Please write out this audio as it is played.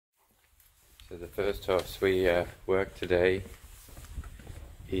So the first horse we worked today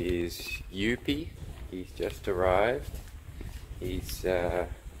is Yuppie. He's just arrived. He's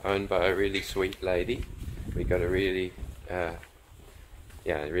owned by a really sweet lady. We got a really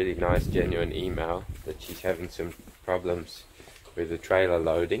really nice genuine email that she's having some problems with the trailer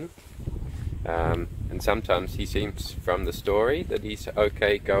loading. And sometimes he seems from the story that he's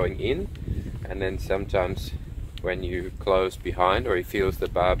okay going in, and then sometimes when you close behind or he feels the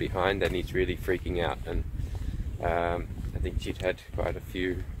bar behind, then he's really freaking out. And I think she'd had quite a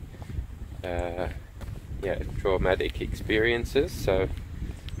few traumatic experiences, so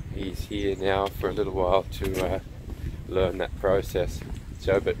he's here now for a little while to learn that process.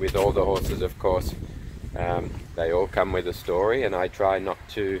 So, but with all the horses, of course, they all come with a story, and I try not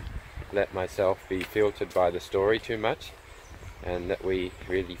to let myself be filtered by the story too much, and that we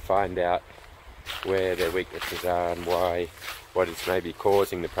really find out where their weaknesses are and why, what is maybe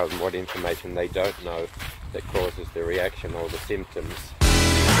causing the problem, what information they don't know that causes the reaction or the symptoms.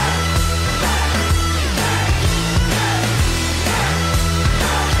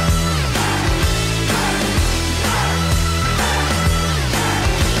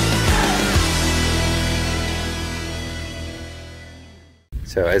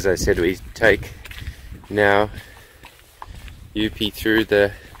 So as I said, we take now Yuppie through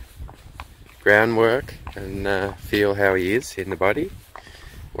the groundwork and feel how he is in the body,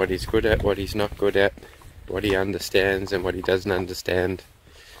 what he's good at, what he's not good at, what he understands and what he doesn't understand,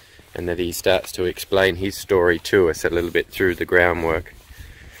 and that he starts to explain his story to us a little bit through the groundwork.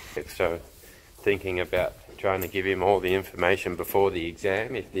 So thinking about trying to give him all the information before the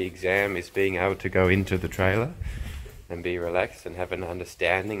exam. If the exam is being able to go into the trailer and be relaxed and have an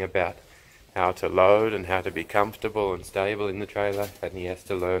understanding about how to load and how to be comfortable and stable in the trailer, and he has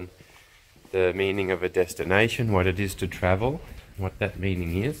to learn the meaning of a destination, what it is to travel, what that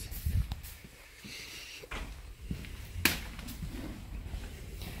meaning is.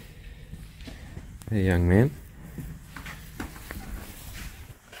 Hey young man.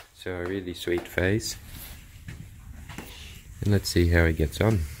 So a really sweet face. And let's see how he gets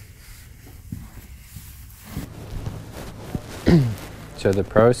on. So the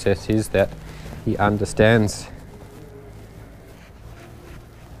process is that he understands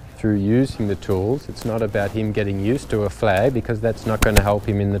through using the tools. It's not about him getting used to a flag, because that's not going to help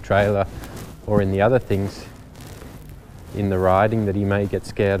him in the trailer or in the other things in the riding that he may get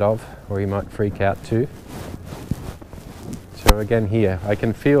scared of or he might freak out to. So again here, I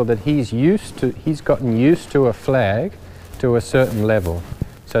can feel that he's gotten used to a flag to a certain level.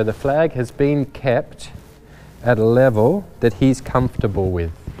 So the flag has been kept at a level that he's comfortable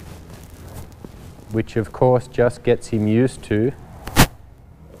with, which of course just gets him used to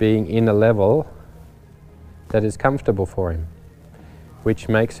being in a level that is comfortable for him, which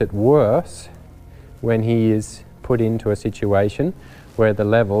makes it worse when he is put into a situation where the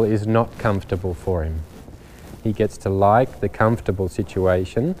level is not comfortable for him. He gets to like the comfortable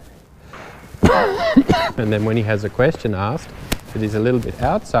situation, and then when he has a question asked that is a little bit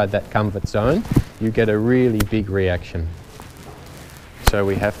outside that comfort zone, you get a really big reaction. So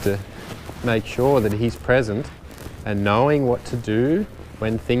we have to make sure that he's present and knowing what to do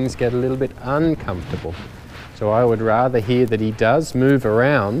when things get a little bit uncomfortable. So I would rather hear that he does move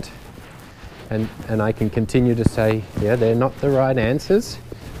around, and I can continue to say, yeah, they're not the right answers,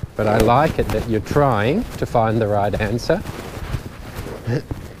 but I like it that you're trying to find the right answer.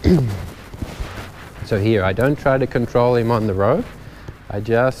 So here, I don't try to control him on the road. I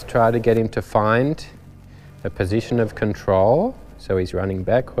just try to get him to find a position of control. So he's running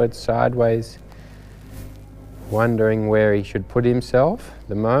backwards, sideways, wondering where he should put himself.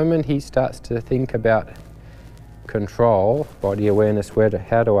 The moment he starts to think about control, body awareness,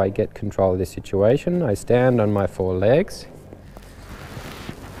 how do I get control of this situation? I stand on my 4 legs.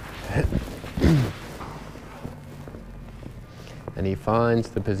 And he finds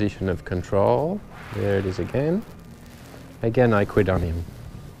the position of control. There it is again. Again, I quit on him.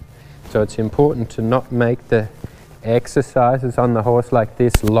 So it's important to not make the exercises on the horse like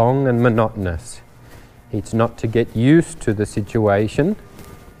this long and monotonous. It's not to get used to the situation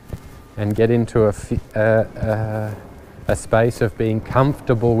and get into a space of being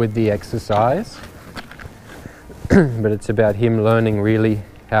comfortable with the exercise, but it's about him learning really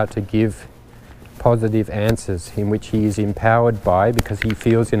how to give positive answers in which he is empowered by, because he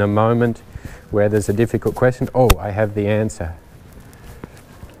feels in a moment where there's a difficult question, oh, I have the answer.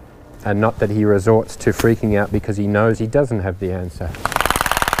 And not that he resorts to freaking out because he knows he doesn't have the answer.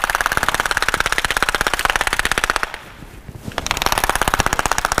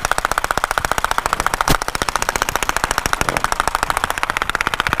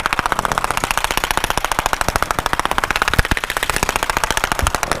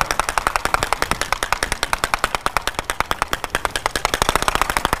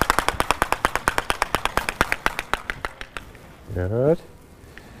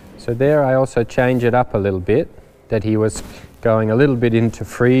 So there I also change it up a little bit, that he was going a little bit into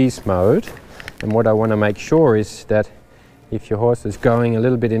freeze mode. And what I want to make sure is that if your horse is going a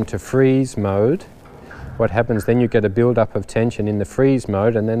little bit into freeze mode, what happens then, you get a build-up of tension in the freeze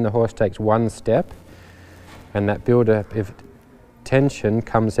mode, and then the horse takes one step, and that build-up of tension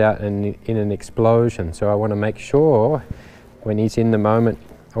comes out in an explosion. So I want to make sure when he's in the moment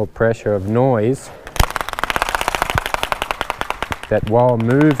or pressure of noise, that while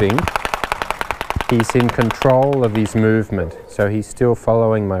moving, he's in control of his movement. So he's still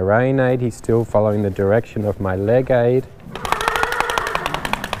following my rein aid, he's still following the direction of my leg aid.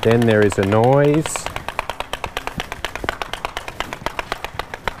 Then there is a noise,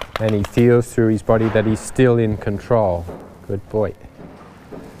 and he feels through his body that he's still in control. Good boy.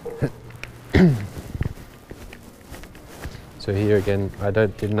 So here again, I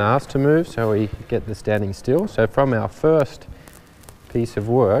didn't ask to move, so we get the standing still. So from our first piece of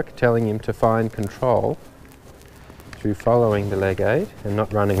work, telling him to find control through following the leg aid and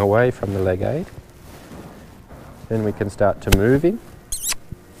not running away from the leg aid, then we can start to move him.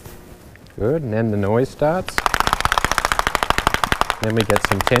 Good, and then the noise starts. Then we get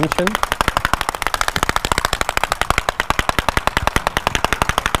some tension.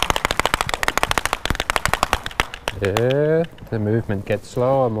 Yeah, the movement gets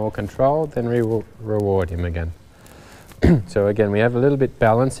slower, more controlled, then we will reward him again. So again, we have a little bit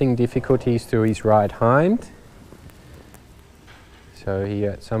balancing difficulties through his right hind. So he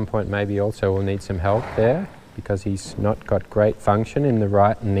at some point maybe also will need some help there, because he's not got great function in the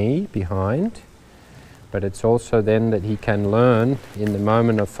right knee behind. But it's also then that he can learn, in the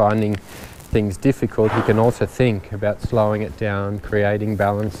moment of finding things difficult, he can also think about slowing it down, creating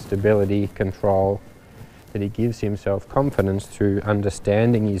balance, stability, control, that he gives himself confidence through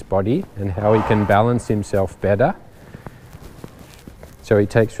understanding his body and how he can balance himself better. So he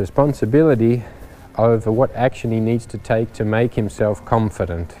takes responsibility over what action he needs to take to make himself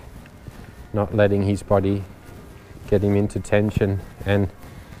confident, not letting his body get him into tension and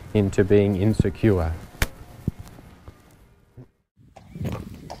into being insecure.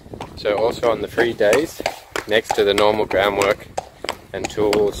 So also on the free days, next to the normal groundwork and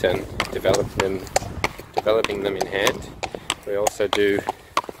tools and developing them in hand, we also do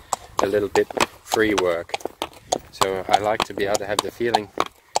a little bit free work. So I like to be able to have the feeling,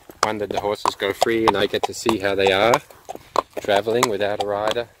 one, that the horses go free and I get to see how they are travelling without a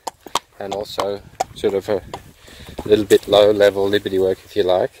rider, and also sort of a little bit low level liberty work, if you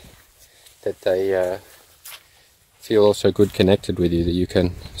like, that they feel also good connected with you, that you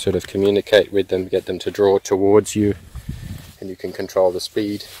can sort of communicate with them, get them to draw towards you, and you can control the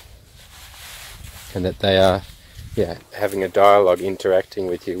speed, and that they are having a dialogue, interacting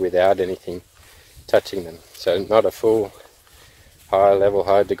with you without anything touching them. So not a full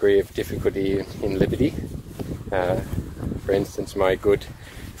high degree of difficulty in liberty. For instance, my good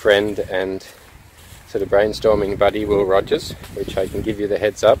friend and sort of brainstorming buddy Will Rogers, which I can give you the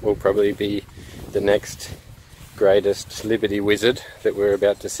heads up will probably be the next greatest liberty wizard that we're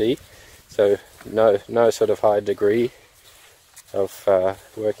about to see. So no sort of high degree of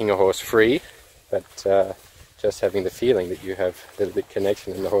working a horse free, but just having the feeling that you have a little bit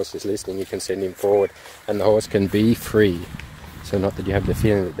connection and the horse is listening, you can send him forward and the horse can be free. So not that you have the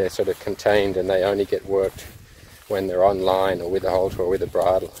feeling that they're sort of contained and they only get worked when they're on line or with a halter or with a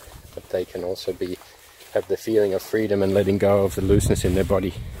bridle, but they can also have the feeling of freedom and letting go of the looseness in their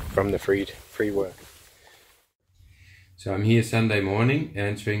body from the free work. So I'm here Sunday morning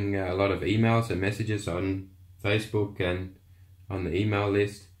answering a lot of emails and messages on Facebook and on the email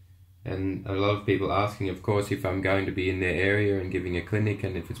list, and a lot of people asking, of course, if I'm going to be in their area and giving a clinic,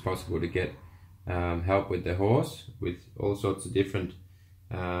 and if it's possible to get help with the horse with all sorts of different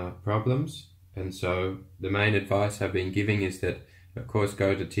problems. And so the main advice I've been giving is that, of course,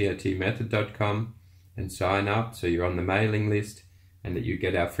 go to trtmethod.com and sign up so you're on the mailing list, and that you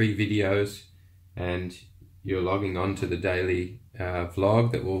get our free videos, and you're logging on to the daily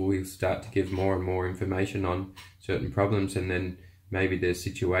vlog that we'll start to give more and more information on certain problems, and then maybe there's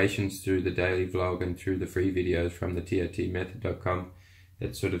situations through the daily vlog and through the free videos from the trtmethod.com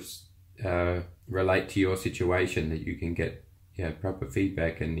that sort of relate to your situation, that you can get proper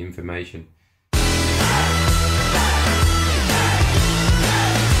feedback and information.